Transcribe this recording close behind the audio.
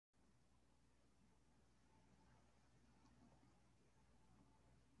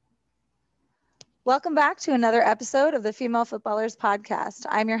Welcome back to another episode of the Female Footballers Podcast.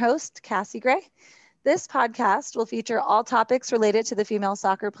 I'm your host, Cassie Gray. This podcast will feature all topics related to the female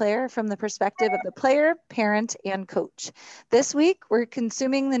soccer player from the perspective of the player, parent, and coach. This week, we're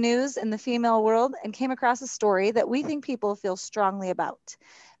consuming the news in the female world and came across a story that we think people feel strongly about.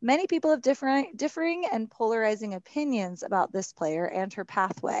 Many people have differing and polarizing opinions about this player and her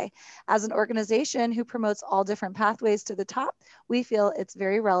pathway. As an organization who promotes all different pathways to the top, we feel it's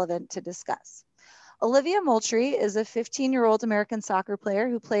very relevant to discuss. Olivia Moultrie is a 15-year-old American soccer player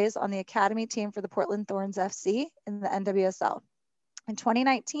who plays on the academy team for the Portland Thorns FC in the NWSL. In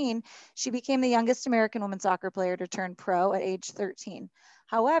 2019, she became the youngest American women's soccer player to turn pro at age 13.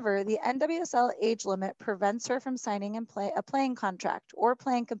 However, the NWSL age limit prevents her from signing a playing contract or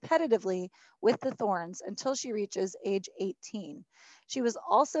playing competitively with the Thorns until she reaches age 18. She was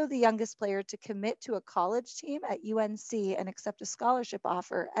also the youngest player to commit to a college team at UNC and accept a scholarship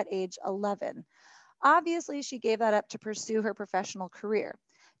offer at age 11. Obviously, she gave that up to pursue her professional career.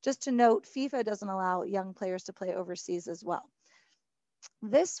 Just to note, FIFA doesn't allow young players to play overseas as well.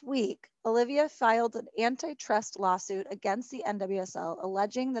 This week, Olivia filed an antitrust lawsuit against the NWSL,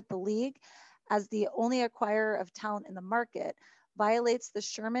 alleging that the league, as the only acquirer of talent in the market, violates the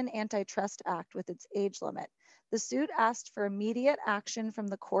Sherman Antitrust Act with its age limit. The suit asked for immediate action from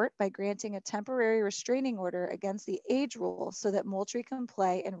the court by granting a temporary restraining order against the age rule so that Moultrie can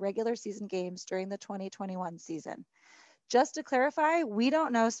play in regular season games during the 2021 season. Just to clarify, we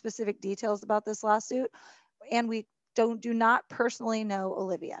don't know specific details about this lawsuit, and we do not personally know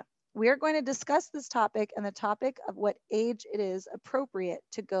Olivia. We are going to discuss this topic and the topic of what age it is appropriate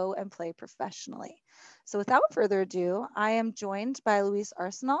to go and play professionally. So without further ado, I am joined by Luis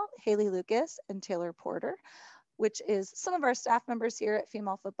Arsenal, Haley Lucas, and Taylor Porter, which is some of our staff members here at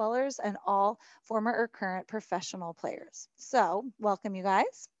Female Footballers and all former or current professional players. So welcome, you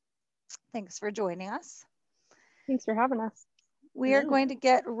guys. Thanks for joining us. Thanks for having us. We are going to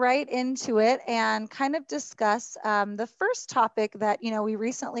get right into it and kind of discuss the first topic that, we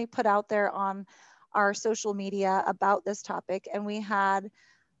recently put out there on our social media about this topic. And we had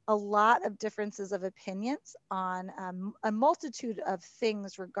a lot of differences of opinions on a multitude of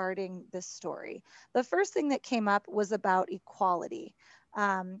things regarding this story. The first thing that came up was about equality.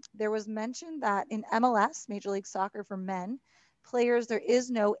 There was mention that in MLS, Major League Soccer for men, players, there is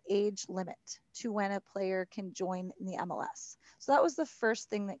no age limit to when a player can join in the MLS. So that was the first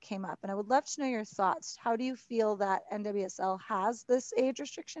thing that came up. And I would love to know your thoughts. How do you feel that NWSL has this age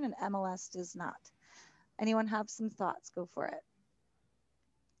restriction and MLS does not? Anyone have some thoughts? Go for it.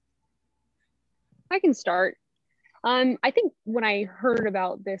 I can start. I think when I heard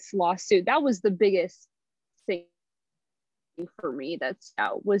about this lawsuit, that was the biggest thing for me.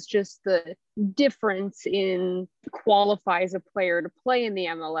 Was just the difference in qualify as a player to play in the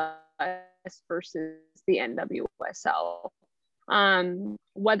MLS versus the NWSL.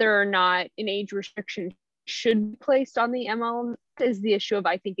 Whether or not an age restriction should be placed on the MLS is the issue of,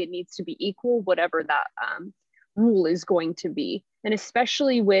 I think it needs to be equal, whatever that rule is going to be. And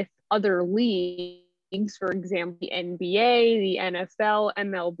especially with other leagues, for example, the NBA, the NFL,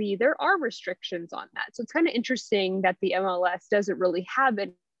 MLB, there are restrictions on that. So it's kind of interesting that the MLS doesn't really have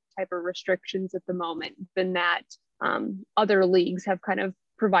any type of restrictions at the moment, than that other leagues have kind of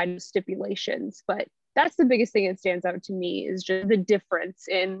provided stipulations. But that's the biggest thing that stands out to me, is just the difference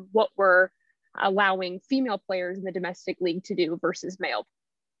in what we're allowing female players in the domestic league to do versus male.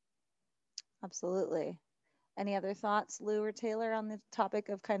 Absolutely. Any other thoughts, Lou or Taylor, on the topic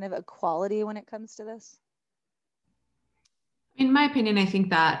of kind of equality when it comes to this? In my opinion, I think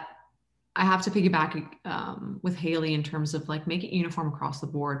that I have to piggyback with Haley in terms of like make it uniform across the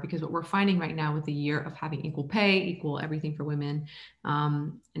board, because what we're finding right now with the year of having equal pay, equal everything for women,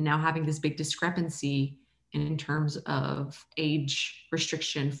 and now having this big discrepancy in terms of age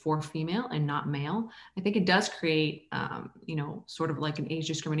restriction for female and not male, I think it does create, sort of like an age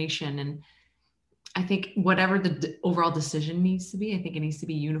discrimination. And I think whatever the overall decision needs to be, I think it needs to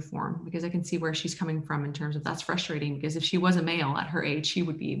be uniform, because I can see where she's coming from in terms of that's frustrating, because if she was a male at her age, she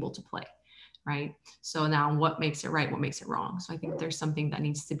would be able to play, right? So now what makes it right? What makes it wrong? So I think there's something that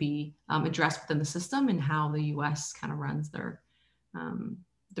needs to be addressed within the system and how the US kind of runs their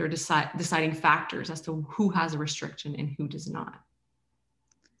deciding factors as to who has a restriction and who does not.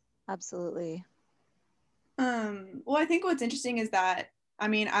 Absolutely. Well, I think what's interesting is that, I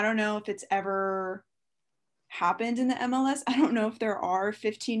mean, I don't know if it's ever happened in the MLS. I don't know if there are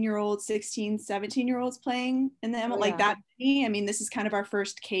 15-year-olds, 16, 17-year-olds playing in the MLS like that many. I mean, this is kind of our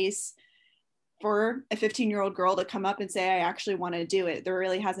first case for a 15-year-old girl to come up and say, I actually want to do it. There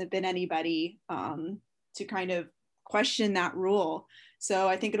really hasn't been anybody to kind of question that rule. So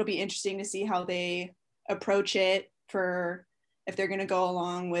I think it'll be interesting to see how they approach it, for if they're going to go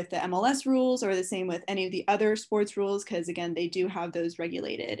along with the MLS rules or the same with any of the other sports rules, because again, they do have those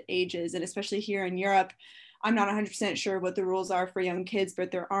regulated ages. And especially here in Europe, I'm not 100% sure what the rules are for young kids,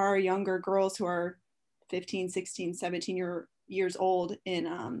 but there are younger girls who are 15, 16, 17 years old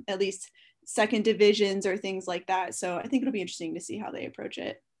in at least second divisions or things like that. So I think it'll be interesting to see how they approach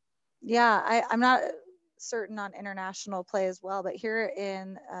it. Yeah, I'm not certain on international play as well, but here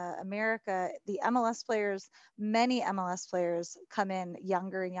in America, the MLS players, many MLS players come in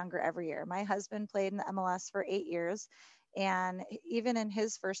younger and younger every year. My husband played in the MLS for 8 years, and even in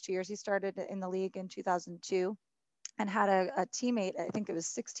his first 2 years, he started in the league in 2002 and had a teammate, I think it was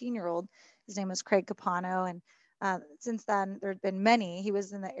 16-year-old. His name was Craig Capano, and since then, there had been many. He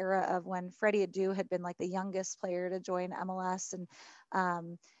was in the era of when Freddie Adu had been like the youngest player to join MLS.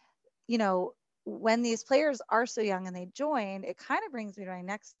 And, you know, when these players are so young and they join, it kind of brings me to my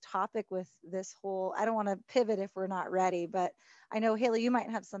next topic with this whole, I don't want to pivot if we're not ready, but I know, Haley, you might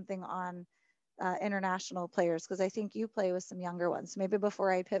have something on international players, because I think you play with some younger ones. Maybe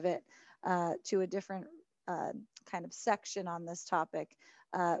before I pivot to a different kind of section on this topic,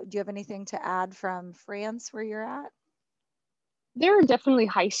 do you have anything to add from France where you're at? There are definitely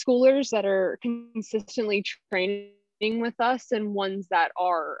high schoolers that are consistently training with us, and ones that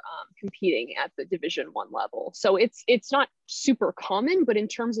are competing at the Division 1 level. So it's not super common, but in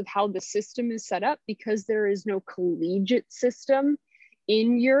terms of how the system is set up, because there is no collegiate system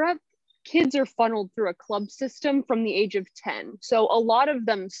in Europe, kids are funneled through a club system from the age of 10. So a lot of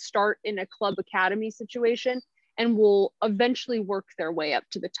them start in a club academy situation and will eventually work their way up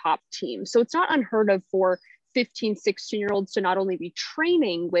to the top team. So it's not unheard of for 15, 16-year-olds to not only be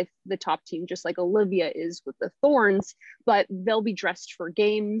training with the top team, just like Olivia is with the Thorns, but they'll be dressed for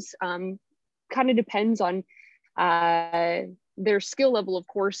games. Kind of depends on their skill level, of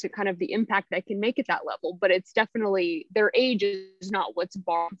course, and kind of the impact they can make at that level. But it's definitely, their age is not what's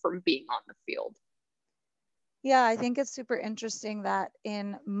barred from being on the field. Yeah, I think it's super interesting that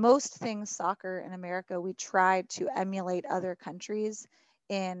in most things soccer in America, we try to emulate other countries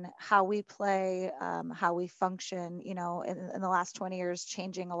in how we play, how we function, you know, in the last 20 years,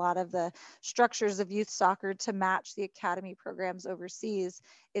 changing a lot of the structures of youth soccer to match the academy programs overseas.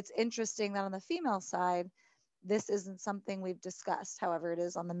 It's interesting that on the female side, this isn't something we've discussed. However, it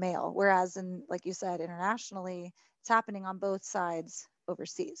is on the male. Whereas in, like you said, internationally, it's happening on both sides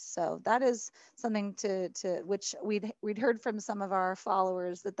overseas. So that is something to which we'd heard from some of our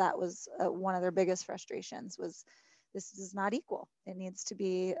followers that was one of their biggest frustrations was this is not equal. It needs to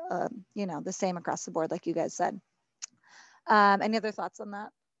be, you know, the same across the board, like you guys said. Any other thoughts on that?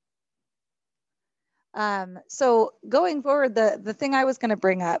 So going forward, the thing I was going to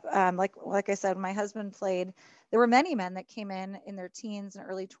bring up, like I said, my husband played. There were many men that came in their teens and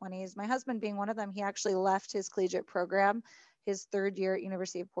early 20s. My husband being one of them, he actually left his collegiate program his third year at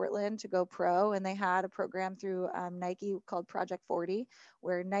University of Portland to go pro, and they had a program through Nike called Project 40,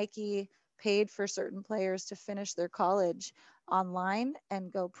 where Nike paid for certain players to finish their college online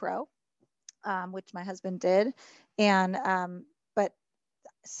and go pro, which my husband did. And but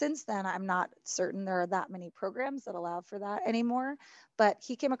since then, I'm not certain there are that many programs that allow for that anymore. But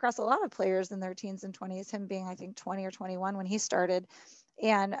he came across a lot of players in their teens and 20s, him being, I think, 20 or 21 when he started.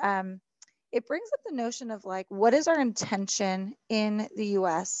 And it brings up the notion of like, what is our intention in the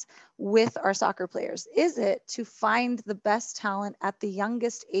US with our soccer players? Is it to find the best talent at the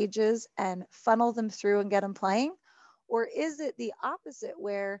youngest ages and funnel them through and get them playing? Or is it the opposite,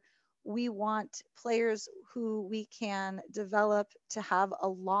 where we want players who we can develop to have a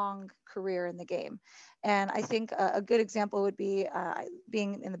long career in the game? And I think a good example would be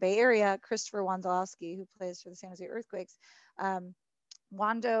being in the Bay Area, Christopher Wondolowski, who plays for the San Jose Earthquakes.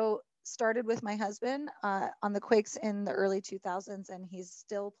 Wando started with my husband on the Quakes in the early 2000s, and he's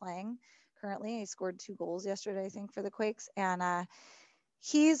still playing currently. He scored 2 goals yesterday, I think, for the Quakes. And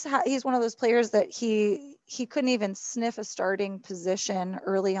he's one of those players that he couldn't even sniff a starting position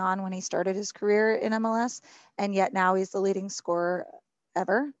early on when he started his career in MLS, and yet now he's the leading scorer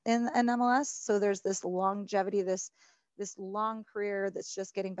ever in MLS. So there's this longevity, this long career that's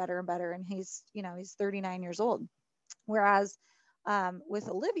just getting better and better. And he's 39 years old. Whereas with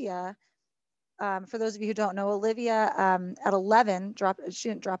Olivia, for those of you who don't know, Olivia at 11 she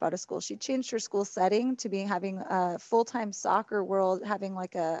didn't drop out of school. She changed her school setting to be having a full-time soccer world, having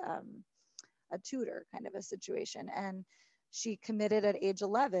like a tutor kind of a situation. And she committed at age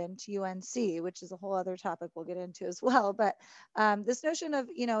 11 to UNC, which is a whole other topic we'll get into as well. But this notion of,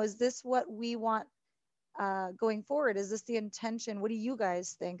 is this what we want going forward? Is this the intention? What do you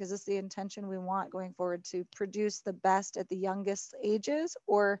guys think? Is this the intention we want going forward, to produce the best at the youngest ages,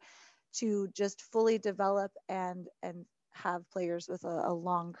 or to just fully develop and have players with a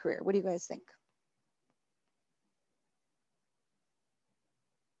long career? What do you guys think?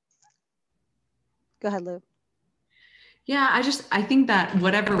 Go ahead, Lou. Yeah, I think that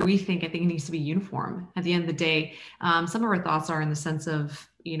whatever we think, I think it needs to be uniform at the end of the day. Some of our thoughts are in the sense of,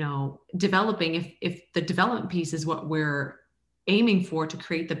 developing, if the development piece is what we're aiming for to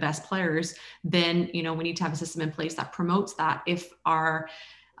create the best players, then, we need to have a system in place that promotes that. If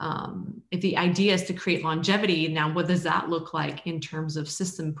the idea is to create longevity, now what does that look like in terms of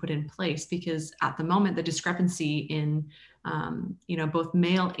system put in place? Because at the moment, the discrepancy in, both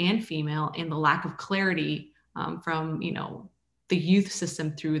male and female, and the lack of clarity from the youth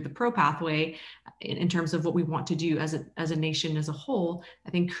system through the pro pathway in terms of what we want to do as a nation as a whole, I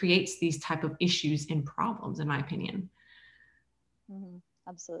think creates these type of issues and problems, in my opinion. Mm-hmm.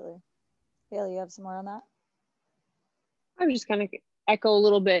 Absolutely. Haley, you have some more on that? I was just kind of echo a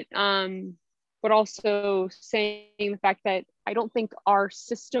little bit, but also saying the fact that I don't think our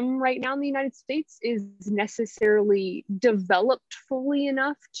system right now in the United States is necessarily developed fully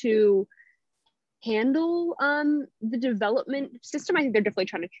enough to handle the development system. I think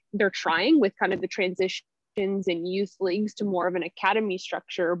they're trying with kind of the transitions in youth leagues to more of an academy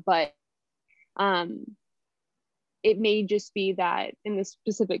structure, but it may just be that in the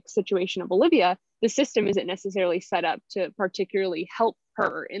specific situation of Olivia, the system isn't necessarily set up to particularly help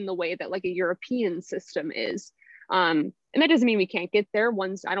her in the way that like a European system is. And that doesn't mean we can't get there.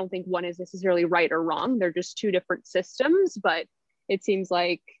 I don't think one is necessarily right or wrong. They're just two different systems, but it seems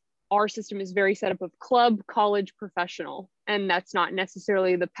like our system is very set up of club, college, professional, and that's not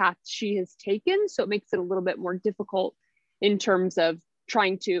necessarily the path she has taken. So it makes it a little bit more difficult in terms of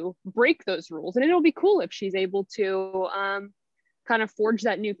trying to break those rules. And it'll be cool if she's able to kind of forge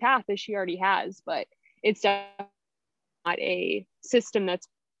that new path as she already has, but it's definitely not a system that's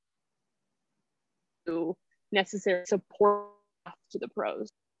to necessarily support to the pros.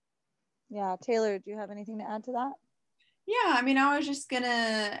 Yeah, Taylor, do you have anything to add to that? Yeah, I mean, I was just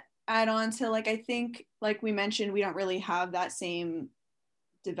gonna add on to, like, I think, like we mentioned, we don't really have that same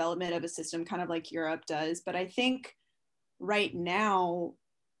development of a system kind of like Europe does, but I think right now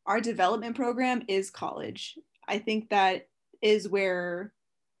our development program is college. I think that is where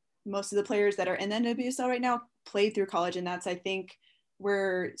most of the players that are in the NWSL right now play through college, and that's, I think,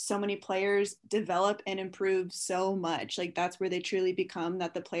 where so many players develop and improve so much. Like, that's where they truly become the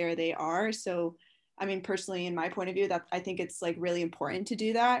player they are. So I mean, personally, in my point of view, that I think it's like really important to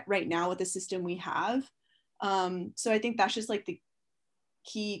do that right now with the system we have. So I think that's just like the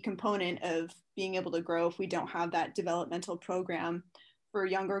key component of being able to grow if we don't have that developmental program for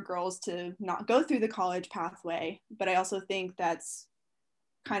younger girls to not go through the college pathway. But I also think that's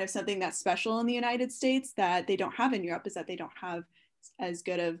kind of something that's special in the United States that they don't have in Europe, is that they don't have as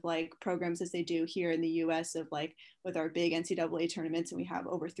good of like programs as they do here in the US, of like with our big NCAA tournaments, and we have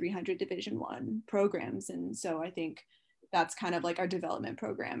over 300 Division I programs. And so I think that's kind of like our development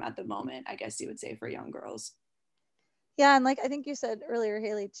program at the moment, I guess you would say, for young girls. Yeah, and like I think you said earlier,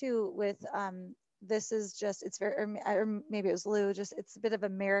 Haley, too, with this is just, it's very, or maybe it was Lou, just it's a bit of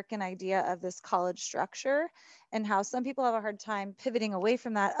American idea of this college structure, and how some people have a hard time pivoting away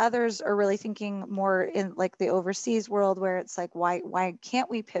from that. Others are really thinking more in like the overseas world, where it's like, why can't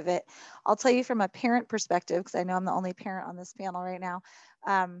we pivot? I'll tell you from a parent perspective, because I know I'm the only parent on this panel right now,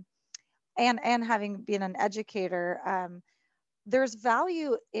 and having been an educator, there's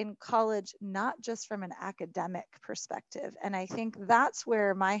value in college, not just from an academic perspective. And I think that's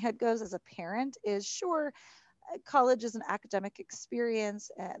where my head goes as a parent is, sure, college is an academic experience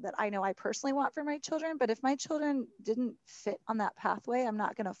that I know I personally want for my children, but if my children didn't fit on that pathway, I'm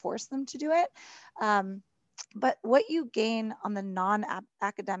not going to force them to do it. But what you gain on the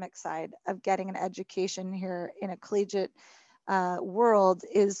non-academic side of getting an education here in a collegiate world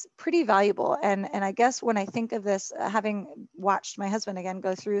is pretty valuable. And I guess when I think of this, having watched my husband again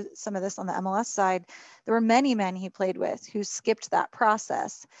go through some of this on the MLS side, there were many men he played with who skipped that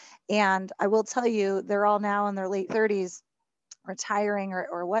process. And I will tell you, they're all now in their late 30s, retiring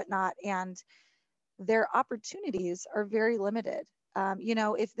or whatnot, and their opportunities are very limited.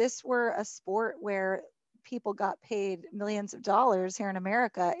 If this were a sport where people got paid millions of dollars here in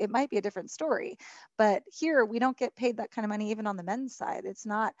America, it might be a different story. But here we don't get paid that kind of money, even on the men's side. It's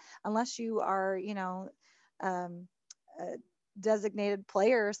not, unless you are, a designated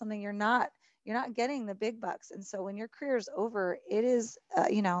player or something, you're not you're not getting the big bucks. And so when your career is over, it is,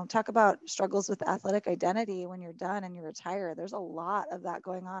 talk about struggles with athletic identity when you're done and you retire. There's a lot of that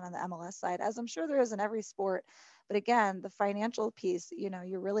going on the MLS side, as I'm sure there is in every sport. But again, the financial piece,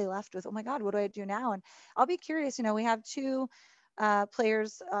 you're really left with, oh my God, what do I do now? And I'll be curious, we have two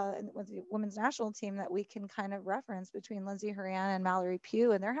players with the women's national team that we can kind of reference between Lindsey Horan and Mallory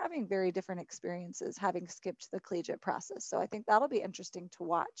Pugh, and they're having very different experiences having skipped the collegiate process. So I think that'll be interesting to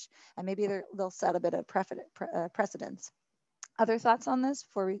watch, and maybe they'll set a bit of precedence. Other thoughts on this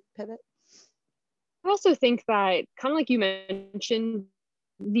before we pivot? I also think that, kind of like you mentioned,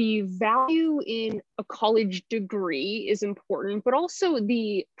 the value in a college degree is important, but also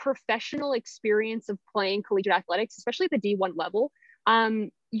the professional experience of playing collegiate athletics, especially at the D1 level.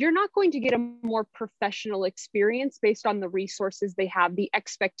 You're not going to get a more professional experience based on the resources they have, the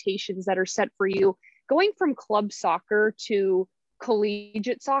expectations that are set for you. Going from club soccer to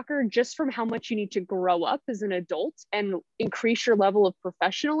collegiate soccer, just from how much you need to grow up as an adult and increase your level of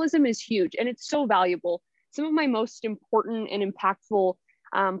professionalism, is huge. And it's so valuable. Some of my most important and impactful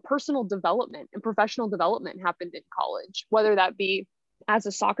personal development and professional development happened in college, whether that be as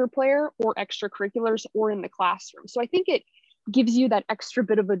a soccer player or extracurriculars or in the classroom. So I think it gives you that extra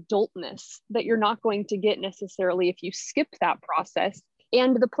bit of adultness that you're not going to get necessarily if you skip that process.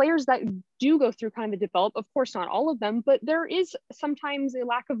 And the players that do go through kind of a develop, of course, not all of them, but there is sometimes a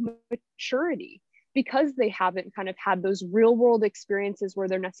lack of maturity because they haven't kind of had those real world experiences where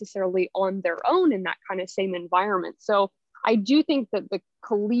they're necessarily on their own in that kind of same environment. So I do think that the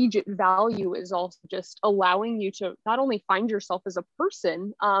collegiate value is also just allowing you to not only find yourself as a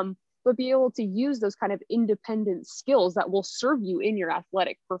person, but be able to use those kind of independent skills that will serve you in your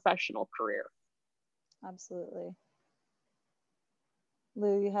athletic professional career. Absolutely.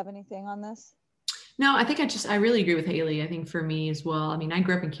 Lou, you have anything on this? No, I think I really agree with Haley. I think for me as well, I mean, I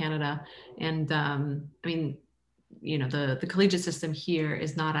grew up in Canada, and the collegiate system here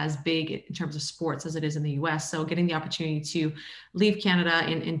is not as big in terms of sports as it is in the US. So getting the opportunity to leave Canada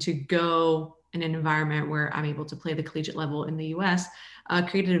and to go in an environment where I'm able to play the collegiate level in the US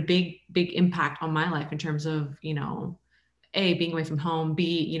created a big impact on my life in terms of, A, being away from home,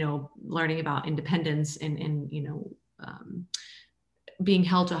 B, learning about independence and being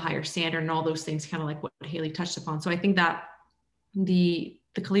held to a higher standard and all those things, kind of like what Haley touched upon. So I think that the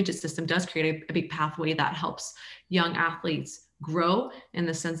collegiate system does create a big pathway that helps young athletes grow in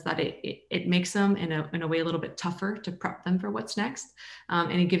the sense that it makes them in a way a little bit tougher to prep them for what's next.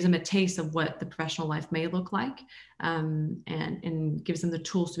 And it gives them a taste of what the professional life may look like, and gives them the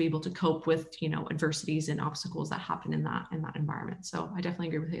tools to be able to cope with, adversities and obstacles that happen in that environment. So I definitely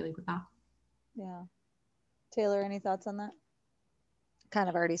agree with Haley with that. Yeah. Taylor, any thoughts on that? Kind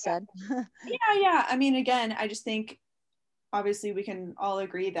of already said. Yeah. I mean, again, I just think obviously we can all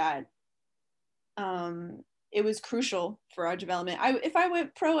agree that it was crucial for our development. If I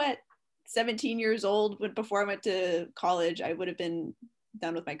went pro at 17 years old, before I went to college, I would have been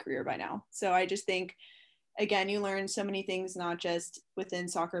done with my career by now. So I just think, again, you learn so many things, not just within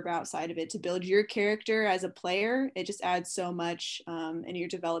soccer, but outside of it, to build your character as a player. It just adds so much in your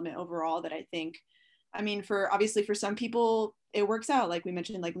development overall that I think, I mean, for some people, it works out. Like we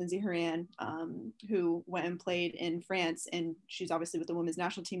mentioned, like Lindsey Horan, who went and played in France, and she's obviously with the women's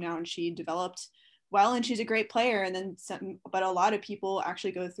national team now, and she developed well, and she's a great player. And then but a lot of people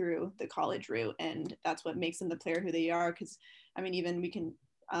actually go through the college route, and that's what makes them the player who they are. Because I mean, even we can,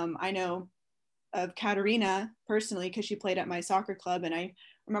 I know of Katarina personally, because she played at my soccer club, and I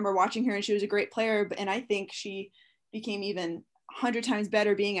remember watching her, and she was a great player. And I think she became even 100 times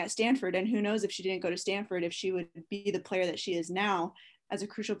better being at Stanford, and who knows if she didn't go to Stanford, if she would be the player that she is now as a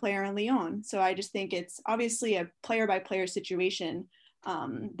crucial player in Lyon. So I just think it's obviously a player by player situation,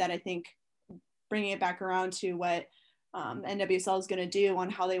 that I think bringing it back around to what NWSL is going to do on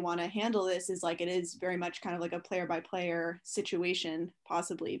how they want to handle this is like, it is very much kind of like a player by player situation,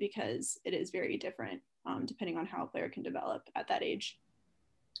 possibly, because it is very different depending on how a player can develop at that age.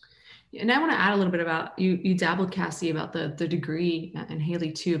 And I want to add a little bit about, you dabbled, Cassie, about the degree, and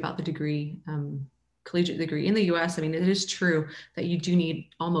Haley too, about the degree, collegiate degree in the US. I mean, it is true that you do need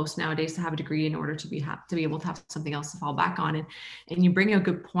almost nowadays to have a degree in order to be able to have something else to fall back on. And you bring a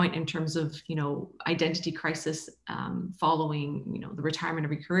good point in terms of, identity crisis following, the retirement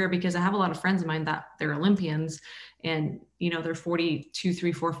of your career, because I have a lot of friends of mine that they're Olympians, and they're 42,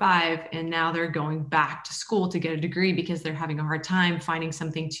 3, 4, 5, and now they're going back to school to get a degree because they're having a hard time finding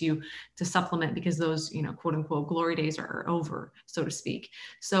something to supplement, because those, quote unquote, glory days are over, so to speak.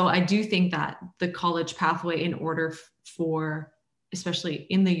 So I do think that the college pathway, in order for, especially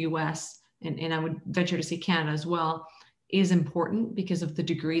in the US, and I would venture to say Canada as well, is important because of the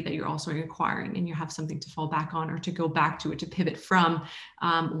degree that you're also acquiring, and you have something to fall back on or to go back to, or to pivot from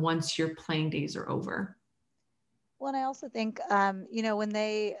once your playing days are over. Well, and I also think,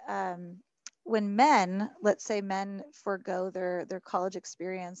 when men, let's say men forego their college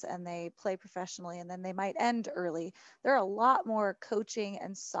experience and they play professionally and then they might end early, there are a lot more coaching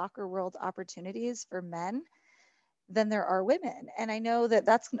and soccer world opportunities for men than there are women. And I know that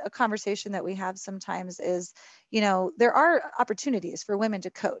that's a conversation that we have sometimes is, there are opportunities for women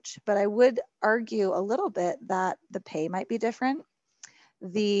to coach, but I would argue a little bit that the pay might be different.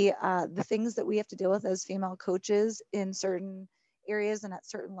 The things that we have to deal with as female coaches in certain areas and at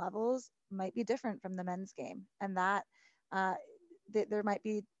certain levels might be different from the men's game, and that there might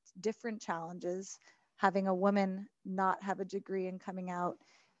be different challenges having a woman not have a degree and coming out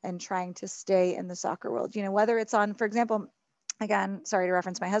and trying to stay in the soccer world. Whether it's on, for example, again, sorry to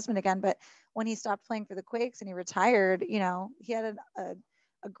reference my husband again, but when he stopped playing for the Quakes and he retired, he had a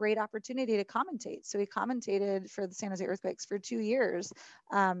great opportunity to commentate. So he commentated for the San Jose Earthquakes for 2 years,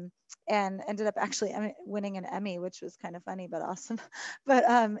 and ended up actually winning an Emmy, which was kind of funny, but awesome. But,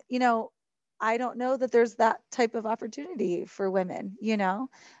 I don't know that there's that type of opportunity for women,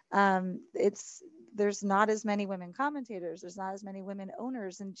 there's not as many women commentators. There's not as many women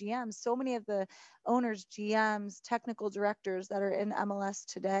owners and GMs. So many of the owners, GMs, technical directors that are in MLS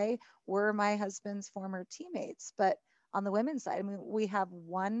today were my husband's former teammates. But on the women's side, we have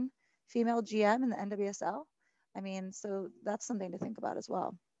one female GM in the NWSL. So that's something to think about as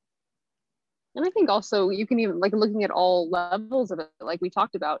well. And I think also you can even, like, looking at all levels of it, like we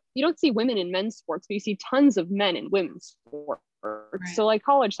talked about, you don't see women in men's sports, but you see tons of men in women's sports. Right. So like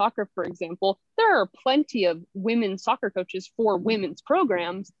college soccer, for example, there are plenty of women's soccer coaches for women's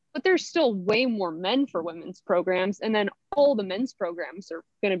programs, but there's still way more men for women's programs. And then all the men's programs are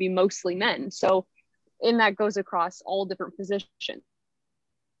going to be mostly men. So, and that goes across all different positions.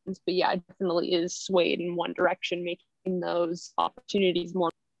 But yeah, it definitely is swayed in one direction, making those opportunities more.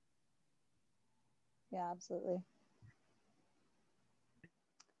 Yeah, absolutely.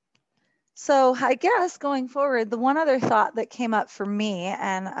 So I guess going forward, the one other thought that came up for me,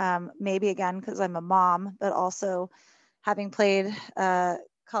 and maybe again, because I'm a mom, but also having played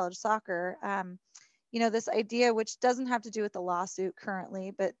college soccer, this idea, which doesn't have to do with the lawsuit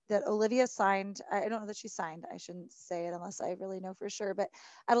currently, but that Olivia signed, I don't know that she signed, I shouldn't say it unless I really know for sure, but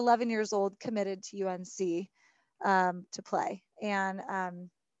at 11 years old, committed to UNC to play. And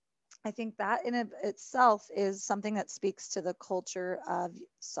I think that in itself is something that speaks to the culture of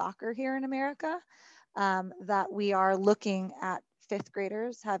soccer here in America, that we are looking at fifth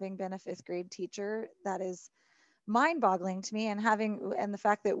graders. Having been a fifth grade teacher, that is mind-boggling to me, and the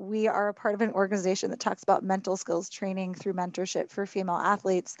fact that we are a part of an organization that talks about mental skills training through mentorship for female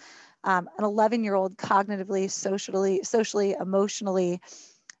athletes. An 11-year-old cognitively, socially, emotionally,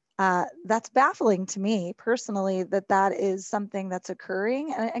 that's baffling to me personally, that is something that's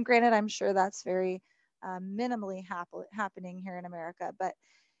occurring. And granted, I'm sure that's very minimally happening here in America. But,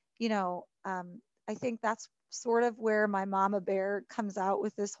 I think that's sort of where my mama bear comes out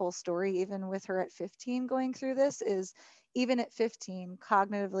with this whole story, even with her at 15 going through this, is even at 15,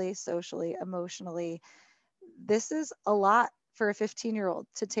 cognitively, socially, emotionally, this is a lot for a 15-year-old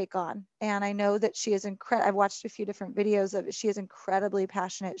to take on. And I know that she is incredible. I've watched a few different videos of it. She is incredibly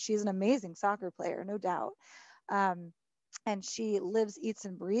passionate. She's an amazing soccer player, no doubt. And she lives, eats,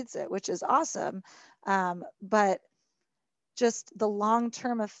 and breathes it, which is awesome. But just the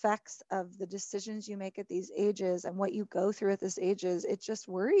long-term effects of the decisions you make at these ages and what you go through at this ages, it just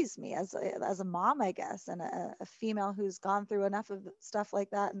worries me as a mom, I guess, and a female who's gone through enough of stuff like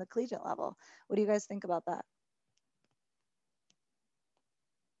that in the collegiate level. What do you guys think about that?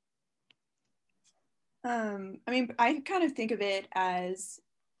 I kind of think of it as,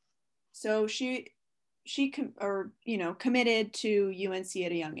 so she committed to UNC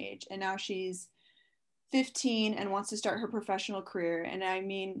at a young age, and now she's 15 and wants to start her professional career.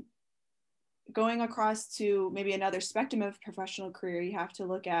 And going across to maybe another spectrum of professional career, you have to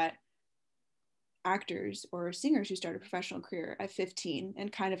look at actors or singers who start a professional career at 15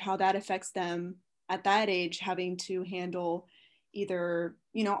 and kind of how that affects them at that age, having to handle either,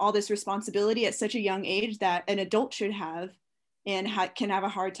 all this responsibility at such a young age that an adult should have and can have a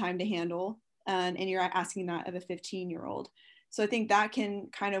hard time to handle. And you're asking that of a 15-year-old. So I think that can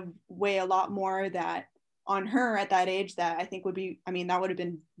kind of weigh a lot more that on her at that age, that I think that would have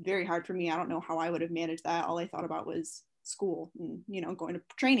been very hard for me. I don't know how I would have managed that. All I thought about was school and, going to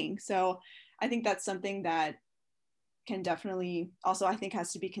training. So I think that's something that can definitely also, I think,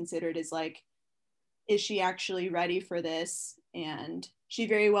 has to be considered, is like, is she actually ready for this? And she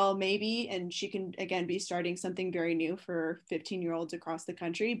very well may be, and she can again be starting something very new for 15-year-olds across the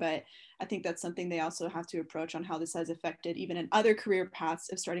country. But I think that's something they also have to approach on how this has affected even in other career paths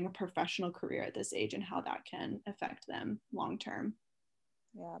of starting a professional career at this age and how that can affect them long term.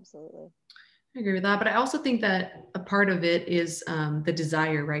 Yeah, absolutely. I agree with that, but I also think that a part of it is the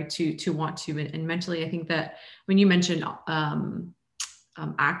desire, right, to want to, and mentally. I think that when you mentioned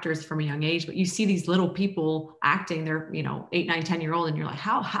actors from a young age, but you see these little people acting, they're 8, 9, 10-year-old, and you're like,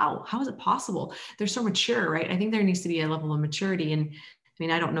 how is it possible? They're so mature, right? I think there needs to be a level of maturity, and I mean,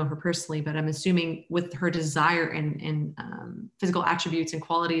 I don't know her personally, but I'm assuming with her desire and physical attributes and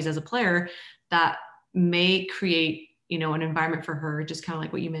qualities as a player, that may create an environment for her, just kind of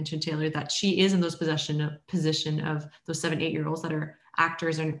like what you mentioned, Taylor, that she is in those position of those 7, 8-year-olds that are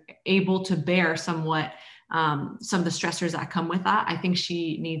actors and able to bear somewhat some of the stressors that come with that. I think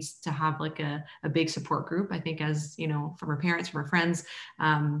she needs to have like a big support group, I think, as from her parents, from her friends,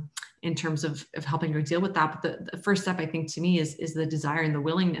 in terms of helping her deal with that. But the first step, I think, to me is the desire and the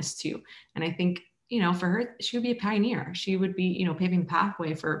willingness to. And I think for her, she would be a pioneer. She would be, paving the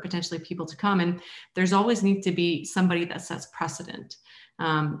pathway for potentially people to come. And there's always need to be somebody that sets precedent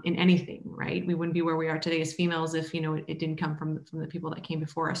in anything, right? We wouldn't be where we are today as females if, it didn't come from the people that came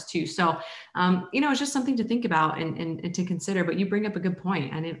before us too. So, it's just something to think about and to consider. But you bring up a good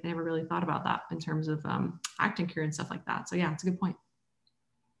point. I never really thought about that in terms of acting career and stuff like that. So yeah, it's a good point.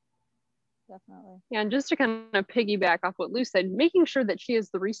 Definitely. Yeah, and just to kind of piggyback off what Lou said, making sure that she has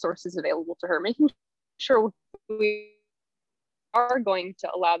the resources available to her, making sure we are going to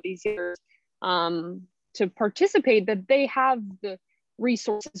allow these years to participate, that they have the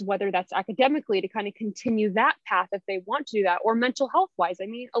resources, whether that's academically to kind of continue that path if they want to do that, or mental health wise. I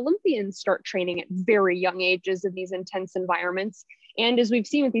mean, Olympians start training at very young ages in these intense environments. And as we've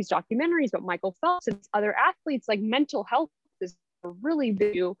seen with these documentaries about Michael Phelps and other athletes, like mental health is a really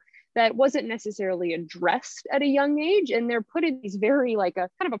big issue that wasn't necessarily addressed at a young age. And they're put in these very like a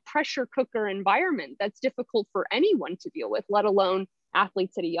kind of a pressure cooker environment that's difficult for anyone to deal with, let alone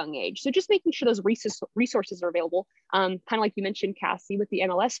athletes at a young age. So just making sure those resources are available, kind of like you mentioned, Cassie, with the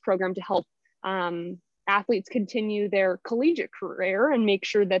MLS program to help athletes continue their collegiate career and make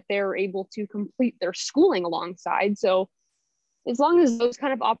sure that they're able to complete their schooling alongside. So as long as those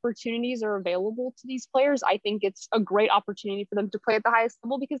kind of opportunities are available to these players, I think it's a great opportunity for them to play at the highest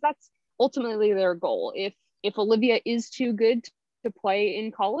level, because that's ultimately their goal. If Olivia is too good to play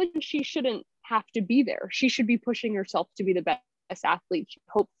in college, she shouldn't have to be there. She should be pushing herself to be the best athlete.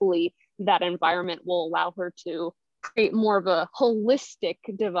 Hopefully that environment will allow her to create more of a holistic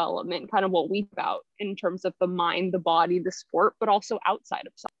development, kind of what we about in terms of the mind, the body, the sport, but also outside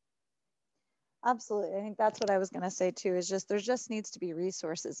of soccer. Absolutely. I think that's what I was going to say too, is just, there just needs to be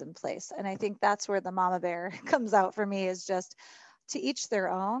resources in place. And I think that's where the mama bear comes out for me, is just to each their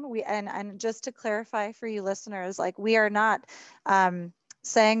own. And just to clarify for you listeners, like, we are not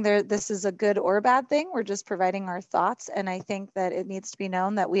saying this is a good or bad thing. We're just providing our thoughts. And I think that it needs to be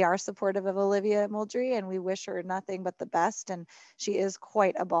known that we are supportive of Olivia Moultrie and we wish her nothing but the best. And she is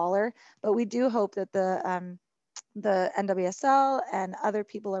quite a baller, but we do hope that the NWSL and other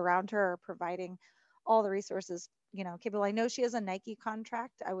people around her are providing all the resources, capable. I know she has a Nike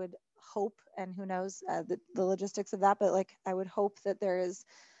contract. I would hope, and who knows the logistics of that, but like, I would hope that there is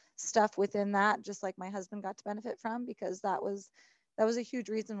stuff within that, just like my husband got to benefit from, because that was a huge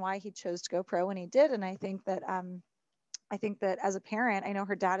reason why he chose to go pro when he did. And I think that as a parent, I know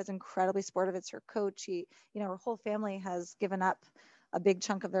her dad is incredibly supportive. It's her coach. Her whole family has given up a big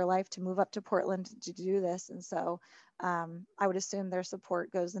chunk of their life to move up to Portland to do this. And so I would assume their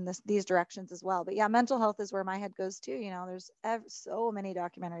support goes in these directions as well. But yeah, mental health is where my head goes too. There's so many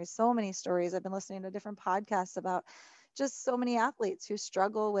documentaries, so many stories. I've been listening to different podcasts about just so many athletes who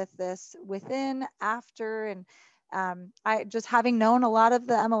struggle with this within, after, and I just, having known a lot of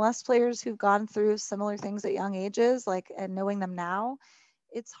the MLS players who've gone through similar things at young ages, and knowing them now,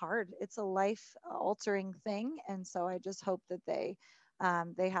 it's hard. It's a life altering thing. And so I just hope that they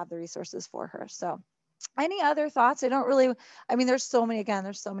have the resources for her. So any other thoughts? There's so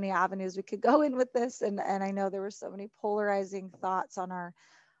many avenues we could go in with this. And I know there were so many polarizing thoughts on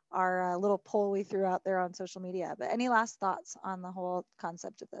our little poll we threw out there on social media, but any last thoughts on the whole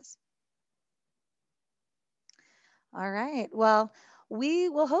concept of this? All right. Well, we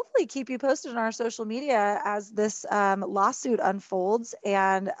will hopefully keep you posted on our social media as this lawsuit unfolds.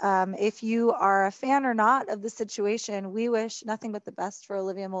 And if you are a fan or not of the situation, we wish nothing but the best for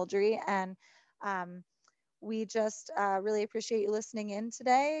Olivia Moultrie. And we just really appreciate you listening in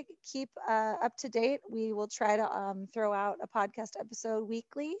today. Keep up to date. We will try to throw out a podcast episode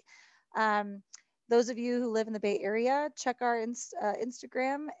weekly. those of you who live in the Bay Area, check our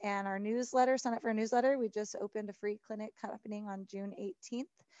Instagram and our newsletter, sign up for a newsletter. We just opened a free clinic happening on June 18th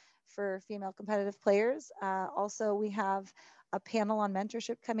for female competitive players. Also, we have a panel on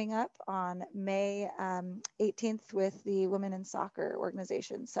mentorship coming up on May 18th with the Women in Soccer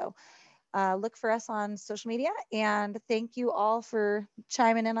organization. So look for us on social media. And thank you all for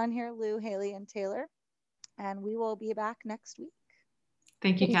chiming in on here, Lou, Haley, and Taylor. And we will be back next week.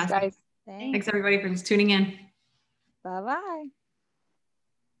 Thank you, Thanks, Cassie. guys. Thanks everybody for just tuning in. Bye-bye.